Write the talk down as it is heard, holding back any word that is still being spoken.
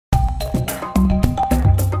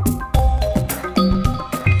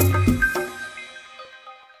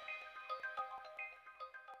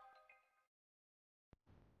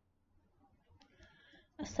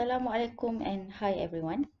Assalamualaikum and hi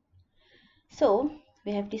everyone. So,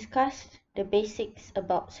 we have discussed the basics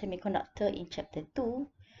about semiconductor in chapter 2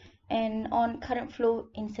 and on current flow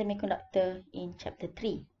in semiconductor in chapter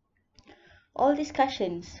 3. All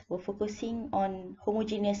discussions were focusing on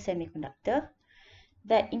homogeneous semiconductor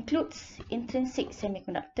that includes intrinsic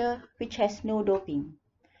semiconductor which has no doping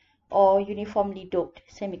or uniformly doped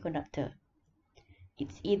semiconductor.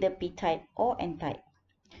 It's either p-type or n-type.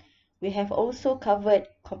 We have also covered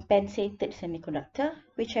compensated semiconductor,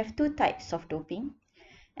 which have two types of doping,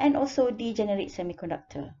 and also degenerate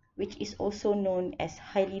semiconductor, which is also known as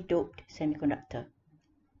highly doped semiconductor.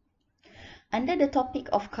 Under the topic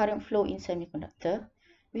of current flow in semiconductor,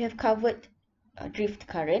 we have covered drift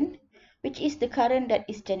current, which is the current that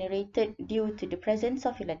is generated due to the presence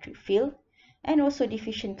of electric field, and also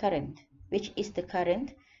diffusion current, which is the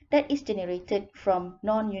current that is generated from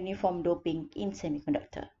non-uniform doping in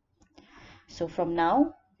semiconductor. So from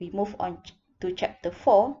now, we move on to chapter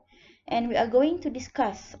 4 and we are going to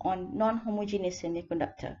discuss on non-homogeneous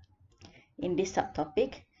semiconductor. In this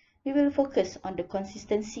subtopic, we will focus on the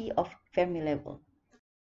consistency of Fermi level.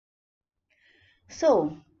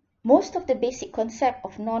 So, most of the basic concept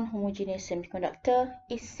of non-homogeneous semiconductor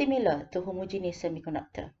is similar to homogeneous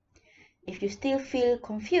semiconductor. If you still feel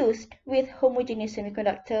confused with homogeneous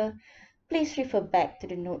semiconductor, please refer back to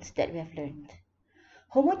the notes that we have learned.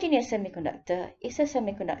 Homogeneous semiconductor is a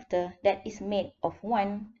semiconductor that is made of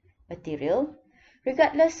one material,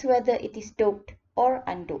 regardless whether it is doped or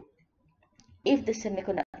undoped. If the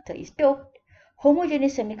semiconductor is doped,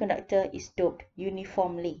 homogeneous semiconductor is doped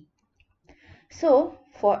uniformly. So,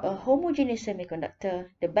 for a homogeneous semiconductor,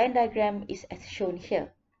 the band diagram is as shown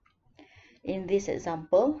here. In this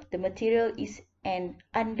example, the material is an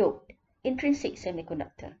undoped intrinsic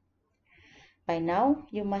semiconductor. By now,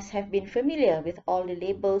 you must have been familiar with all the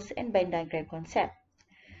labels and band diagram concept.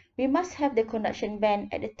 We must have the conduction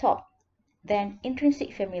band at the top, then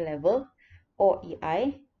intrinsic Fermi level or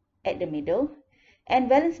EI at the middle, and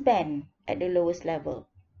valence band at the lowest level.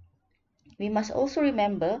 We must also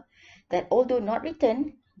remember that although not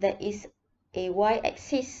written, there is a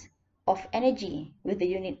y-axis of energy with the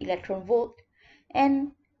unit electron volt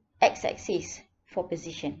and x-axis for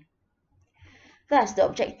position. Thus, the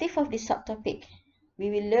objective of this subtopic, we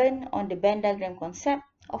will learn on the band diagram concept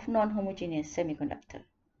of non-homogeneous semiconductor.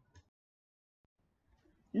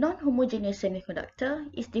 Non-homogeneous semiconductor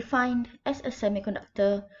is defined as a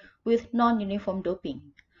semiconductor with non-uniform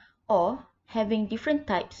doping, or having different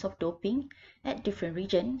types of doping at different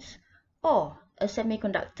regions, or a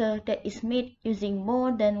semiconductor that is made using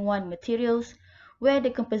more than one materials where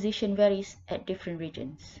the composition varies at different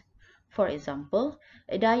regions. For example,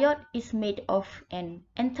 a diode is made of an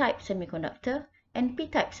n-type semiconductor and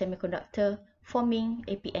p-type semiconductor forming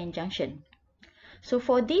a p-n junction. So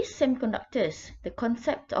for these semiconductors, the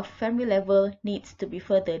concept of Fermi level needs to be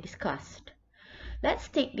further discussed. Let's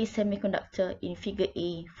take this semiconductor in figure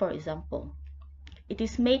A for example. It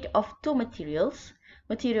is made of two materials,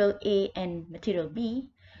 material A and material B,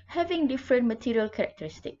 having different material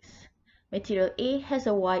characteristics. Material A has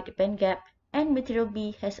a wide band gap and material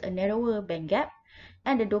B has a narrower band gap,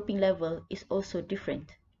 and the doping level is also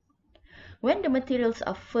different. When the materials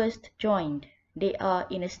are first joined, they are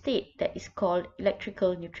in a state that is called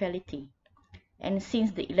electrical neutrality. And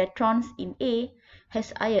since the electrons in A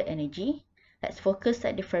has higher energy, let's focus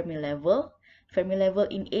at the Fermi level. Fermi level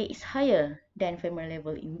in A is higher than Fermi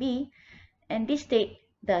level in B, and this state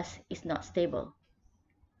thus is not stable.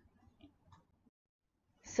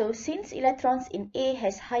 So since electrons in A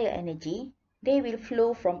has higher energy, they will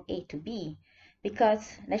flow from A to B,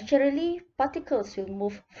 because naturally particles will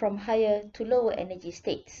move from higher to lower energy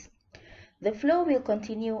states. The flow will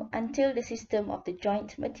continue until the system of the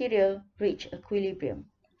joint material reach equilibrium.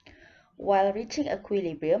 While reaching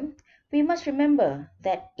equilibrium, we must remember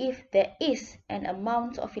that if there is an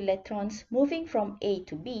amount of electrons moving from A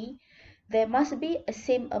to B, there must be a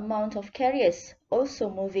same amount of carriers also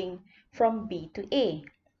moving from B to A,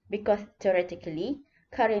 because theoretically,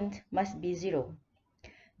 current must be zero.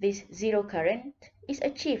 This zero current is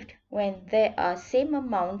achieved when there are same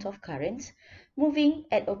amount of currents moving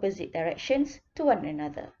at opposite directions to one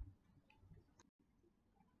another.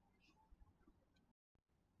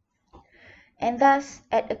 And thus,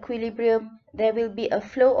 at equilibrium, there will be a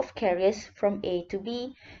flow of carriers from A to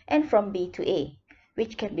B and from B to A,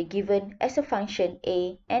 which can be given as a function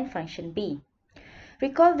A and function B.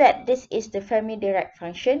 Recall that this is the Fermi-Dirac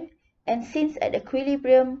function, and since at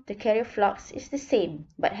equilibrium the carrier flux is the same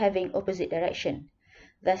but having opposite direction,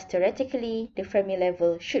 thus theoretically the Fermi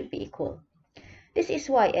level should be equal. This is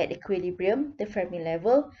why at equilibrium the Fermi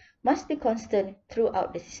level must be constant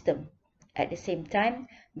throughout the system. At the same time,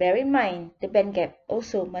 bear in mind the band gap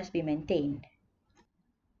also must be maintained.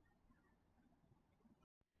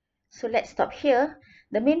 So let's stop here.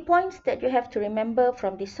 The main points that you have to remember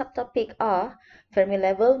from this subtopic are Fermi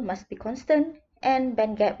level must be constant and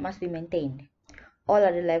band gap must be maintained. All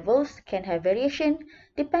other levels can have variation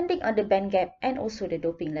depending on the band gap and also the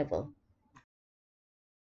doping level.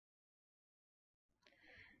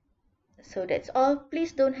 So that's all.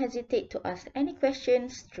 Please don't hesitate to ask any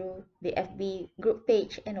questions through the FB group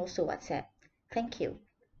page and also WhatsApp. Thank you.